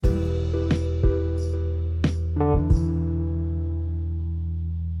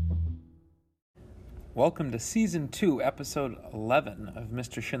Welcome to Season 2, Episode 11 of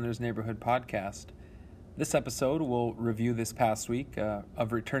Mr. Schindler's Neighborhood Podcast. This episode will review this past week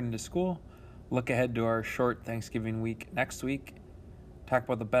of returning to school, look ahead to our short Thanksgiving week next week, talk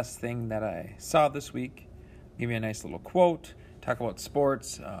about the best thing that I saw this week, give you a nice little quote, talk about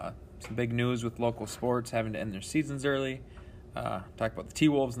sports, some big news with local sports having to end their seasons early, talk about the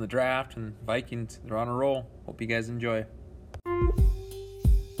T-Wolves in the draft and Vikings. They're on a roll. Hope you guys enjoy.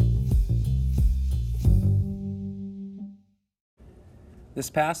 This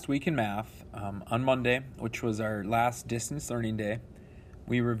past week in math, on Monday, which was our last distance learning day,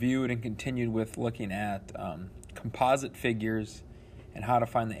 we reviewed and continued with looking at composite figures and how to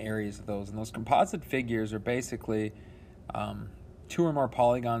find the areas of those. And those composite figures are basically two or more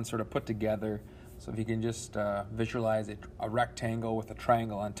polygons sort of put together. So if you can just visualize a rectangle with a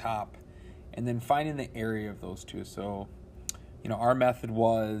triangle on top, and then finding the area of those two. So, our method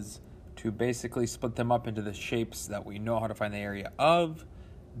was to basically split them up into the shapes that we know how to find the area of,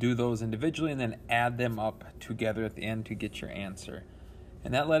 do those individually, and then add them up together at the end to get your answer.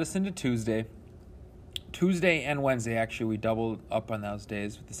 And that led us into Tuesday. Tuesday and Wednesday, actually, we doubled up on those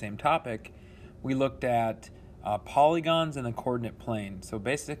days with the same topic. We looked at polygons and the coordinate plane. So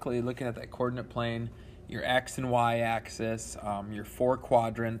basically looking at that coordinate plane, your X and Y axis, your four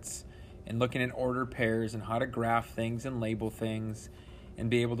quadrants, and looking at order pairs and how to graph things and label things, and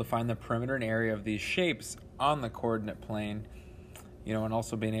be able to find the perimeter and area of these shapes on the coordinate plane, and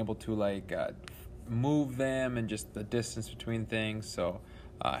also being able to move them and just the distance between things. So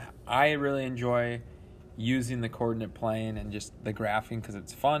I really enjoy using the coordinate plane and just the graphing because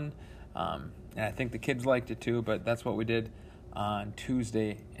it's fun. And I think the kids liked it too, but that's what we did on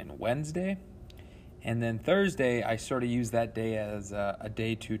Tuesday and Wednesday. And then Thursday, I sort of used that day as a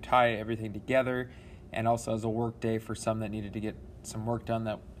day to tie everything together, and also as a work day for some that needed to get some work done,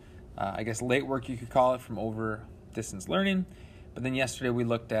 that I guess late work you could call it, from over distance learning. But then yesterday we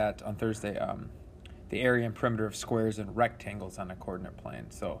looked at, on Thursday, the area and perimeter of squares and rectangles on a coordinate plane.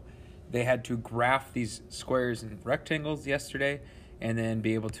 So they had to graph these squares and rectangles yesterday and then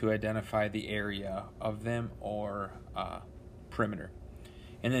be able to identify the area of them or perimeter.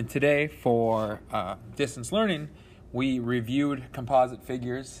 And then today for distance learning, we reviewed composite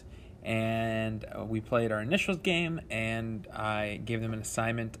figures, and we played our initials game, and I gave them an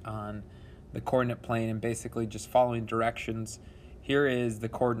assignment on the coordinate plane and basically just following directions. Here is the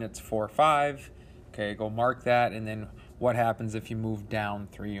coordinates 4, 5. Okay, go mark that, and then what happens if you move down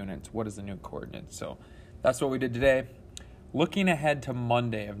 3 units? What is the new coordinate? So that's what we did today. Looking ahead to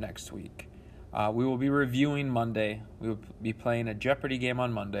Monday of next week, we will be reviewing Monday. We will be playing a Jeopardy game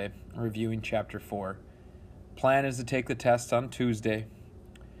on Monday, reviewing Chapter 4. Plan is to take the test on Tuesday.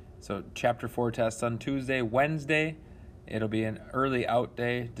 So Chapter 4 test on Tuesday. Wednesday, it'll be an early out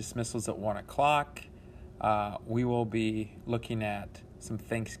day. Dismissals at 1 o'clock. We will be looking at some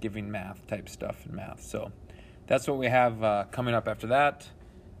Thanksgiving math type stuff in math. So that's what we have coming up after that,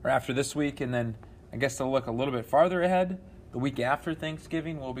 or after this week. And then I guess to look a little bit farther ahead, the week after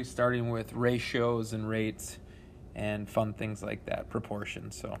Thanksgiving, we'll be starting with ratios and rates and fun things like that,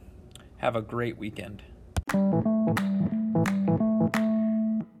 proportions. So have a great weekend.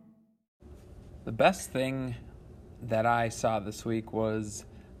 The best thing that I saw this week was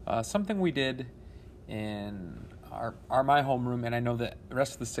something we did in my homeroom, and I know that the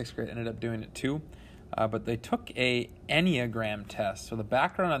rest of the 6th grade ended up doing it too, but they took a Enneagram test. So the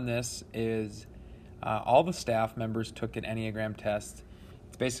background on this is all the staff members took an Enneagram test.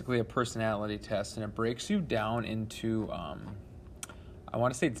 It's basically a personality test, and it breaks you down into, I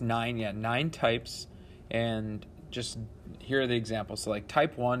want to say it's 9 types, and just here are the examples. So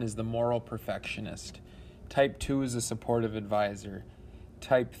type 1 is the moral perfectionist. Type 2 is the supportive advisor.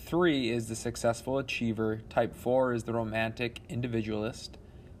 Type 3 is the successful achiever. Type 4 is the romantic individualist.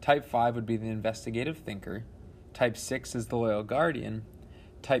 Type 5 would be the investigative thinker. Type 6 is the loyal guardian.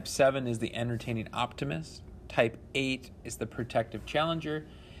 Type 7 is the entertaining optimist. Type 8 is the protective challenger.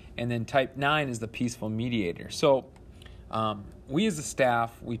 And then type 9 is the peaceful mediator. So we as a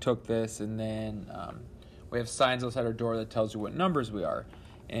staff, we took this, and then we have signs outside our door that tells you what numbers we are.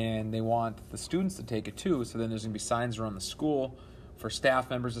 And they want the students to take it too. So then there's going to be signs around the school for staff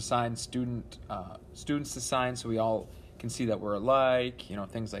members to sign, students to sign, so we all can see that we're alike,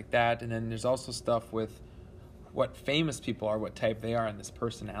 things like that. And then there's also stuff with what famous people are, what type they are in this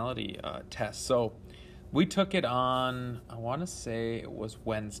personality test. So we took it on, I want to say it was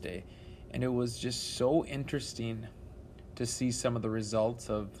Wednesday, and it was just so interesting to see some of the results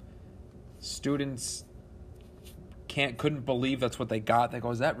of students couldn't believe that's what they got. They go,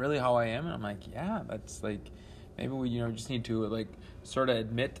 is that really how I am? And I'm like, yeah, that's maybe we, just need to, like, sort of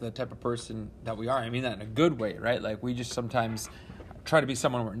admit to the type of person that we are. I mean that in a good way, right? Like, we just sometimes try to be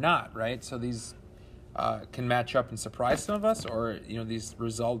someone we're not, right? So these can match up and surprise some of us, or, these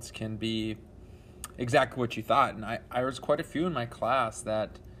results can be exactly what you thought. And I was quite a few in my class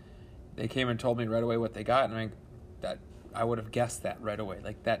that they came and told me right away what they got, and that I would have guessed that right away.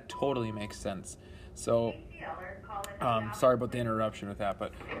 Like, that totally makes sense. So, sorry about the interruption with that,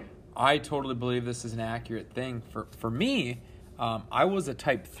 but I totally believe this is an accurate thing. For me, I was a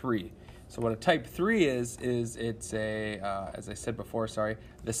type 3. So what a type 3 is it's a, as I said before,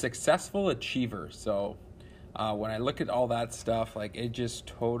 the successful achiever. So when I look at all that stuff, like, it just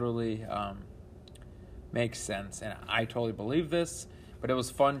totally makes sense. And I totally believe this, but it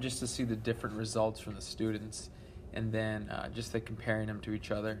was fun just to see the different results from the students, and then just comparing them to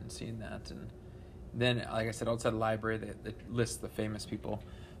each other and seeing that. And then, like I said, outside the library, they list the famous people.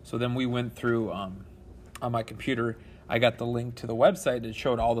 So then we went through, on my computer, I got the link to the website that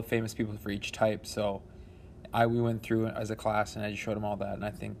showed all the famous people for each type. So we went through as a class, and I just showed them all that, and I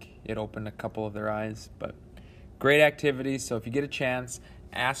think it opened a couple of their eyes. But great activity. So if you get a chance,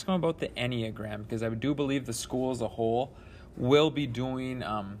 ask them about the Enneagram, because I do believe the school as a whole will be doing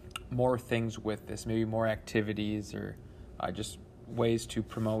more things with this, maybe more activities, or just ways to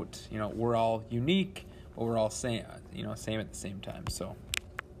promote, we're all unique, but we're all same at the same time. So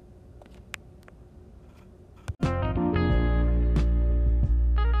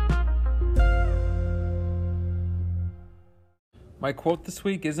my quote this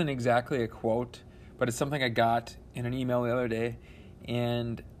week isn't exactly a quote, but it's something I got in an email the other day,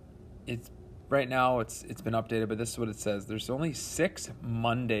 and it's right now it's been updated, but this is what it says. There's only 6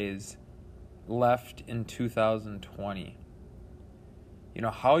 Mondays left in 2020.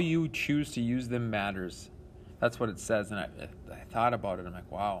 How you choose to use them matters. That's what it says, and I thought about it. I'm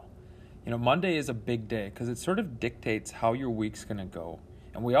like, wow. Monday is a big day because it sort of dictates how your week's going to go.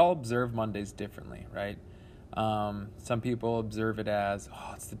 And we all observe Mondays differently, right? Some people observe it as,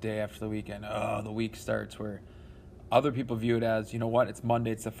 it's the day after the weekend. The week starts, where other people view it as, it's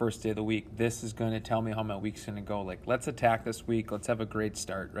Monday, it's the first day of the week. This is going to tell me how my week's going to go. Like, let's attack this week. Let's have a great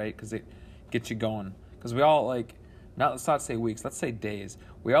start, right? Because it gets you going. Because we all let's not say weeks, let's say days.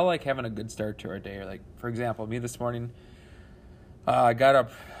 We all like having a good start to our day. Or, like, for example, me this morning, I got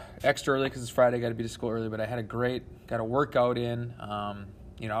up extra early because it's Friday, got to be to school early, but I had got a workout in. I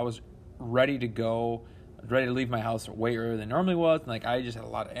was ready to go, ready to leave my house way earlier than normally was. And, I just had a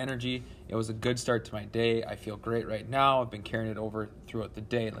lot of energy. It was a good start to my day. I feel great right now. I've been carrying it over throughout the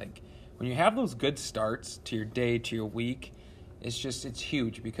day. When you have those good starts to your day, to your week, it's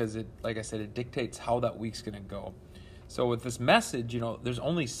huge, because it, like I said, it dictates how that week's going to go. So with this message, there's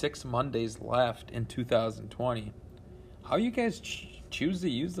only 6 Mondays left in 2020. How you guys choose to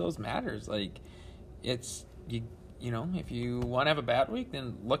use those matters. If you want to have a bad week,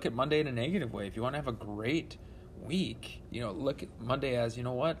 then look at Monday in a negative way. If you want to have a great week, look at Monday as, I'm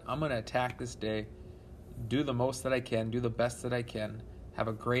going to attack this day, do the most that I can, do the best that I can, have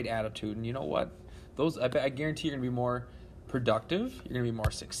a great attitude. And you know what? I guarantee you're going to be more productive. You're going to be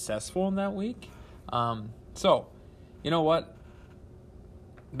more successful in that week. So, you know what?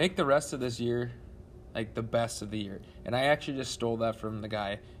 Make the rest of this year the best of the year. And I actually just stole that from the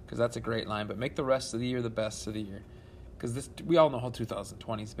guy, because that's a great line. But make the rest of the year the best of the year. Because we all know how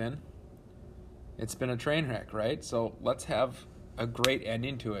 2020's been. It's been a train wreck, right? So let's have a great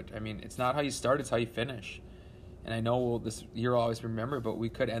ending to it. I mean, it's not how you start, it's how you finish. And I know this year will always remember, but we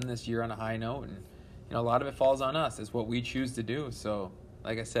could end this year on a high note. And, a lot of it falls on us. It's what we choose to do. So,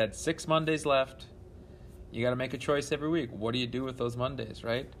 like I said, 6 Mondays left. You got to make a choice every week. What do you do with those Mondays,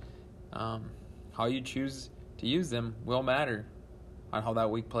 right? How you choose to use them will matter on how that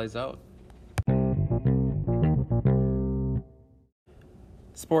week plays out.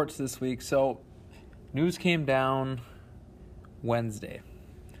 Sports this week. So, news came down Wednesday.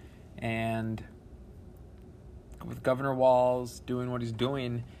 And with Governor Walz doing what he's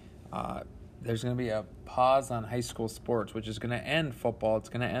doing, there's going to be a pause on high school sports, which is going to end football. It's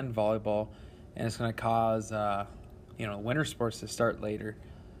going to end volleyball. And it's going to cause, winter sports to start later.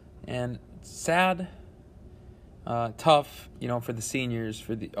 And it's sad, tough, for the seniors,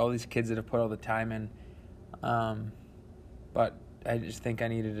 for all these kids that have put all the time in. But I just think I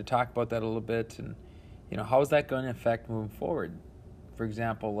needed to talk about that a little bit. And, how is that going to affect moving forward? For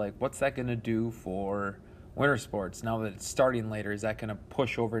example, what's that going to do for winter sports now that it's starting later? Is that going to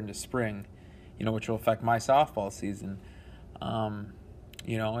push over into spring, which will affect my softball season?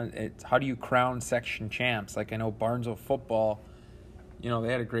 It's how do you crown section champs? I know Barnesville football, they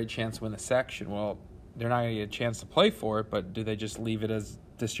had a great chance to win the section. Well, they're not going to get a chance to play for it, but do they just leave it as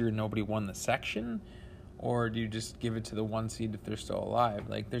this year nobody won the section? or do you just give it to the 1 seed if they're still alive?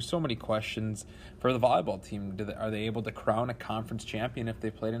 Like, there's so many questions for the volleyball team. Are they able to crown a conference champion if they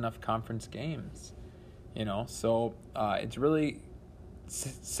played enough conference games? So it's really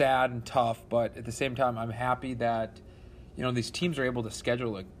sad and tough, but at the same time, I'm happy that, these teams are able to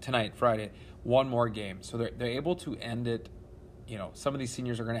schedule, like tonight, Friday, one more game. So they're able to end it. Some of these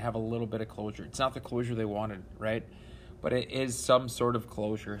seniors are going to have a little bit of closure. It's not the closure they wanted, right? But it is some sort of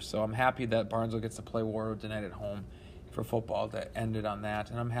closure. So I'm happy that Barnesville gets to play Warroad tonight at home for football that ended on that.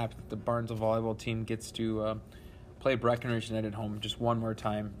 And I'm happy that the Barnesville volleyball team gets to play Breckenridge tonight at home just one more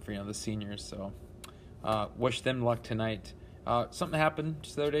time for, the seniors. So wish them luck tonight. Something happened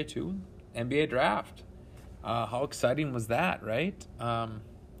just the other day, too. NBA draft. How exciting was that, right?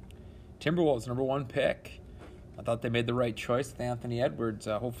 Timberwolves, number 1 pick. I thought they made the right choice with Anthony Edwards.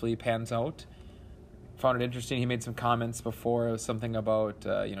 Hopefully he pans out. Found it interesting. He made some comments before. It was something about,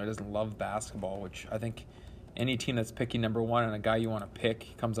 he doesn't love basketball, which I think any team that's picking number 1 and a guy you want to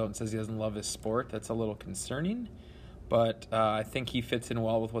pick comes out and says he doesn't love his sport. That's a little concerning. But I think he fits in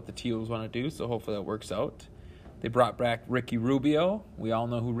well with what the Teals want to do, so hopefully that works out. They brought back Ricky Rubio. We all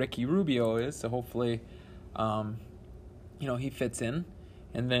know who Ricky Rubio is, so hopefully, he fits in.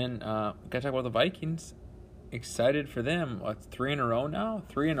 And then, got to talk about the Vikings. Excited for them. 3 in a row now?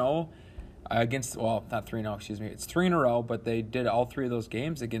 3-0 against, not 3-0, excuse me. It's 3 in a row, but they did all 3 of those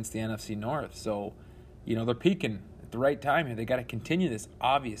games against the NFC North. So, they're peaking at the right time here. They got to continue this,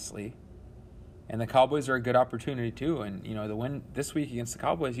 obviously. And the Cowboys are a good opportunity, too. And, the win this week against the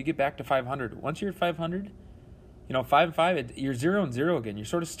Cowboys, you get back to 500. Once you're at 500, 5-5, you're 0-0 again. You're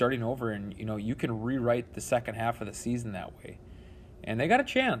sort of starting over, and, you can rewrite the second half of the season that way. And they got a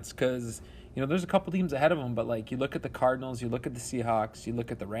chance because, there's a couple teams ahead of them, but, you look at the Cardinals, you look at the Seahawks, you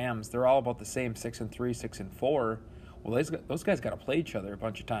look at the Rams, they're all about the same, 6-3, 6-4. Well, those guys got to play each other a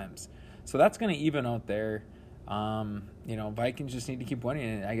bunch of times. So that's going to even out there. Vikings just need to keep winning,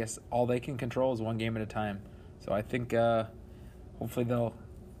 and I guess all they can control is one game at a time. So I think hopefully they'll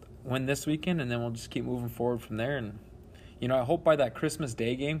win this weekend, and then we'll just keep moving forward from there. And, I hope by that Christmas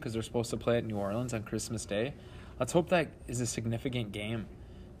Day game, because they're supposed to play at New Orleans on Christmas Day, let's hope that is a significant game.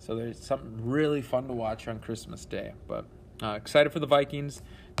 So there's something really fun to watch on Christmas Day. But excited for the Vikings.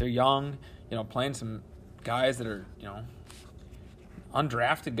 They're young, playing some guys that are,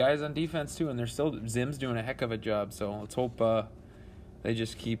 undrafted guys on defense too, and they're still Zim's doing a heck of a job. So let's hope they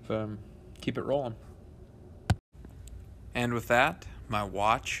just keep it rolling. And with that, my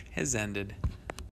watch has ended.